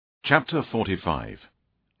Chapter 45.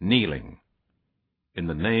 Kneeling. In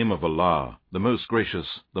the name of Allah, the most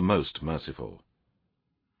gracious, the most merciful.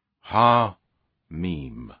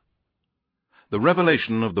 Ha-Mim. The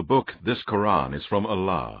revelation of the book, this Quran, is from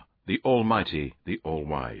Allah, the Almighty, the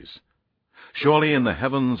All-Wise. Surely in the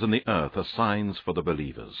heavens and the earth are signs for the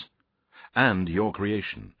believers. And your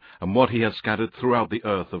creation, and what He has scattered throughout the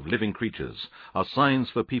earth of living creatures, are signs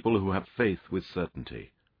for people who have faith with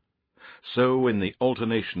certainty. So in the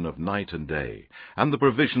alternation of night and day, and the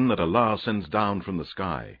provision that Allah sends down from the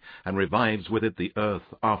sky, and revives with it the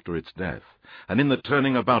earth after its death, and in the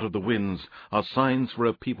turning about of the winds, are signs for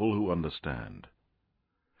a people who understand.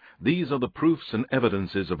 These are the proofs and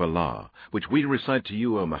evidences of Allah, which we recite to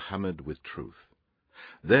you, O Muhammad, with truth.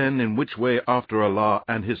 Then in which way after Allah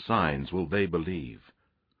and His signs will they believe?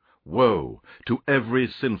 Woe to every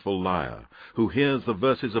sinful liar, who hears the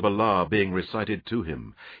verses of Allah being recited to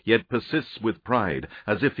him, yet persists with pride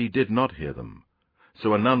as if he did not hear them.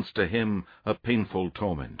 So announce to him a painful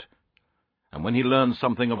torment. And when he learns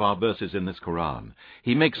something of our verses in this Quran,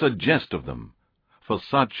 he makes a jest of them. For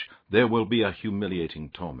such there will be a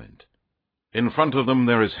humiliating torment. In front of them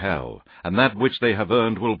there is hell, and that which they have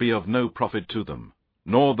earned will be of no profit to them,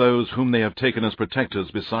 nor those whom they have taken as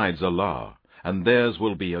protectors besides Allah, and theirs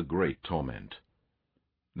will be a great torment.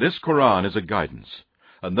 This Quran is a guidance,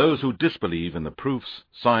 and those who disbelieve in the proofs,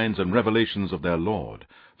 signs, and revelations of their Lord,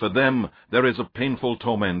 for them there is a painful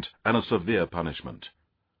torment and a severe punishment.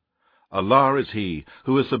 Allah is He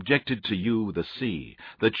who has subjected to you the sea,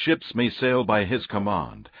 that ships may sail by His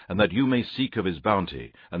command, and that you may seek of His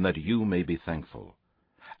bounty, and that you may be thankful,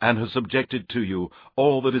 and has subjected to you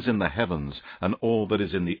all that is in the heavens and all that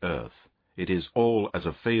is in the earth. It is all as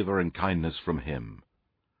a favor and kindness from Him.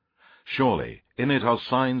 Surely in it are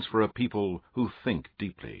signs for a people who think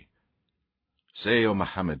deeply. Say, O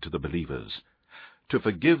Muhammad, to the believers, to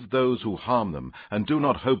forgive those who harm them, and do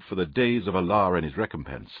not hope for the days of Allah and His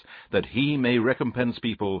recompense, that He may recompense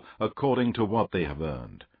people according to what they have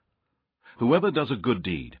earned. Whoever does a good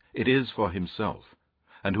deed, it is for himself,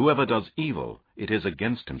 and whoever does evil, it is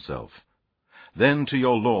against himself. Then to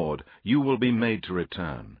your Lord you will be made to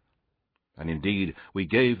return. And indeed we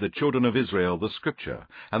gave the children of Israel the Scripture,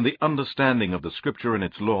 and the understanding of the Scripture and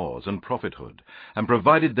its laws and prophethood, and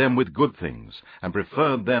provided them with good things, and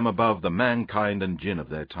preferred them above the mankind and jinn of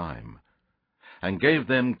their time, and gave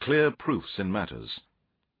them clear proofs in matters.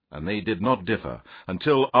 And they did not differ,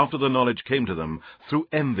 until after the knowledge came to them, through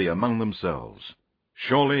envy among themselves.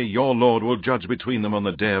 Surely your Lord will judge between them on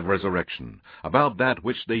the day of resurrection, about that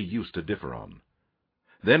which they used to differ on.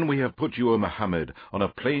 Then we have put you, O Muhammad, on a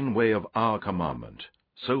plain way of our commandment.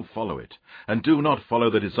 So follow it, and do not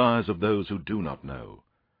follow the desires of those who do not know.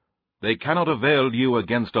 They cannot avail you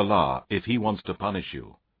against Allah if He wants to punish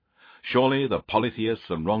you. Surely the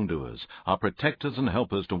polytheists and wrongdoers are protectors and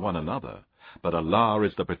helpers to one another, but Allah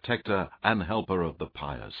is the protector and helper of the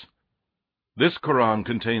pious. This Quran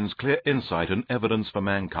contains clear insight and evidence for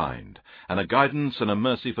mankind, and a guidance and a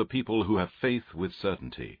mercy for people who have faith with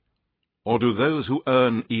certainty. Or do those who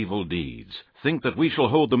earn evil deeds think that we shall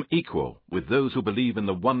hold them equal with those who believe in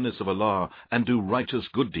the oneness of Allah and do righteous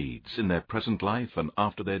good deeds in their present life and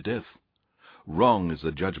after their death? Wrong is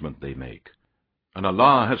the judgment they make. And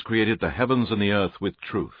Allah has created the heavens and the earth with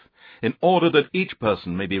truth, in order that each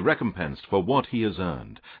person may be recompensed for what he has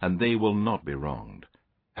earned, and they will not be wronged.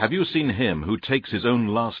 Have you seen him who takes his own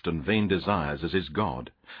lust and vain desires as his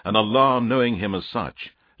God, and Allah, knowing him as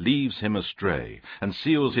such, leaves him astray, and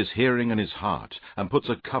seals his hearing and his heart, and puts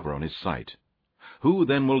a cover on his sight? Who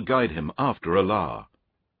then will guide him after Allah?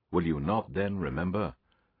 Will you not then remember?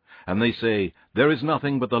 And they say, there is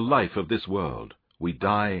nothing but the life of this world. We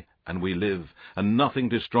die, and we live, and nothing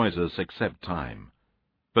destroys us except time.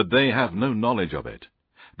 But they have no knowledge of it.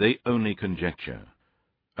 They only conjecture.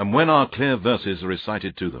 And when our clear verses are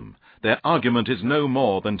recited to them, their argument is no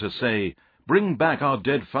more than to say, bring back our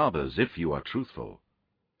dead fathers if you are truthful.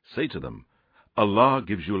 Say to them, Allah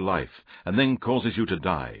gives you life, and then causes you to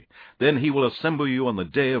die. Then He will assemble you on the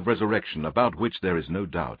day of resurrection, about which there is no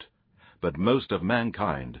doubt. But most of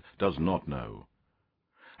mankind does not know.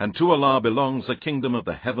 And to Allah belongs the kingdom of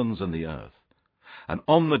the heavens and the earth. And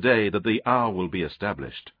on the day that the hour will be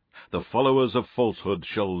established, the followers of falsehood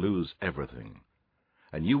shall lose everything.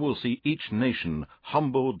 And you will see each nation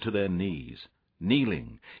humbled to their knees,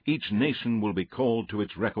 kneeling. Each nation will be called to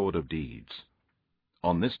its record of deeds.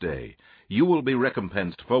 On this day you will be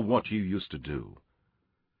recompensed for what you used to do.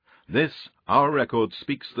 This, our record,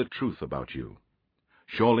 speaks the truth about you.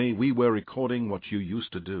 Surely we were recording what you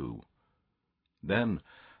used to do. Then,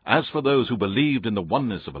 as for those who believed in the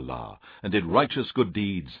oneness of Allah, and did righteous good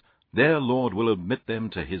deeds, Their Lord will admit them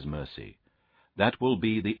to his mercy. That will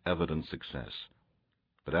be the evident success.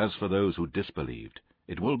 But as for those who disbelieved,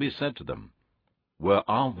 it will be said to them, "Were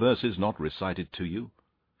our verses not recited to you?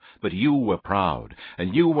 But you were proud,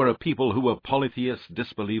 and you were a people who were polytheists,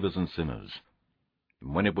 disbelievers, and sinners."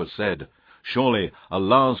 And when it was said, "Surely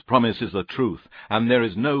Allah's promise is the truth, and there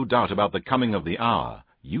is no doubt about the coming of the hour,"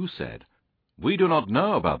 you said, "We do not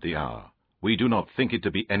know about the hour. We do not think it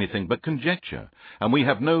to be anything but conjecture, and we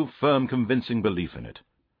have no firm, convincing belief in it."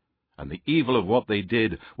 And the evil of what they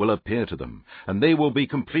did will appear to them, and they will be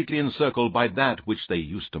completely encircled by that which they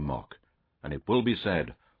used to mock. And it will be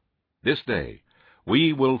said, "This day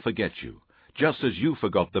we will forget you, just as you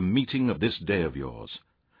forgot the meeting of this day of yours.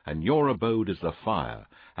 And your abode is the fire,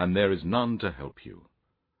 and there is none to help you."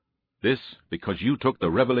 This because you took the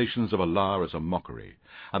revelations of Allah as a mockery,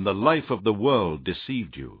 and the life of the world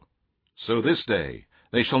deceived you. So this day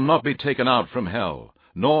they shall not be taken out from hell,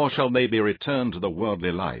 nor shall they be returned to the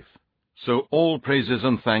worldly life. So all praises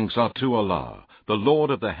and thanks are to Allah, the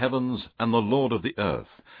Lord of the heavens and the Lord of the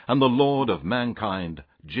earth, and the Lord of mankind,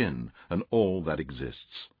 jinn, and all that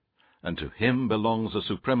exists. And to him belongs the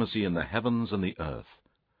supremacy in the heavens and the earth.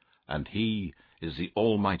 And he is the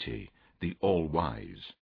Almighty, the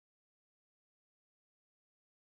All-Wise.